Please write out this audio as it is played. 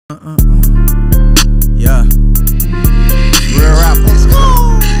Yeah. Real rap. Let's go.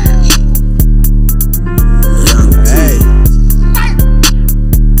 Hey.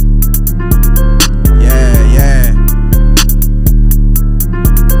 Yeah.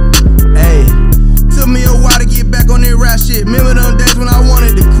 Hey. Took me a while to get back on that rap shit. Remember them days when I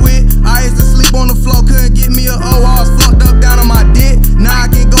wanted to quit? I used to sleep on the floor, couldn't get me a O. I was fucked up down on my dick. Now I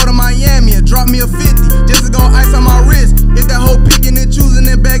can go to Miami and drop me a 50 just to go ice on my wrist. If that hoe picking and choosing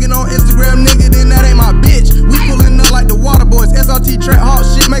and begging on Instagram, nigga, then that ain't my bitch. We pulling up like the water boys. SRT trap hawk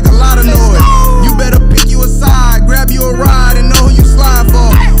shit make a lot of noise. You better pick you a side, grab you a ride, and know who you slide for.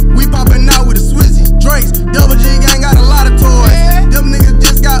 We popping out with the Swizzies, Drakes, Double G gang got a lot of toys. Them niggas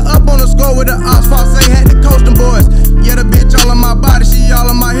just got up on the score with the ops. Fox say had to coach them boys. Yeah, the bitch all on my body, she all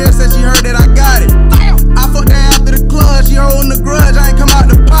on my hair, said she heard that I got it. I fucked her after the club, she holding the grudge, I ain't come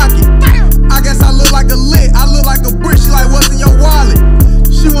out the pocket. I guess I look like a lick, I look like a brick, she like, what's in your wallet?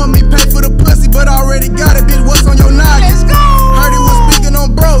 She want me pay for the pussy, but I already got it, bitch, what's on your noggin? Heard he was speaking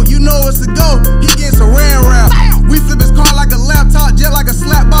on bro, you know it's a go, he getting saran wrap. We flip his car like a laptop, just like a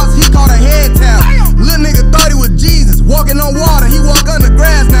slap box, he caught a head tap. Lil nigga thought he was Jesus, walking on water, he walk under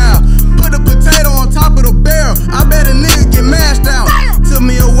grass now. Put a potato on top of the barrel, I bet a nigga get mashed out. Took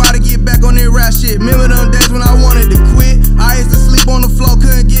me a while to get back on that rap shit, remember them days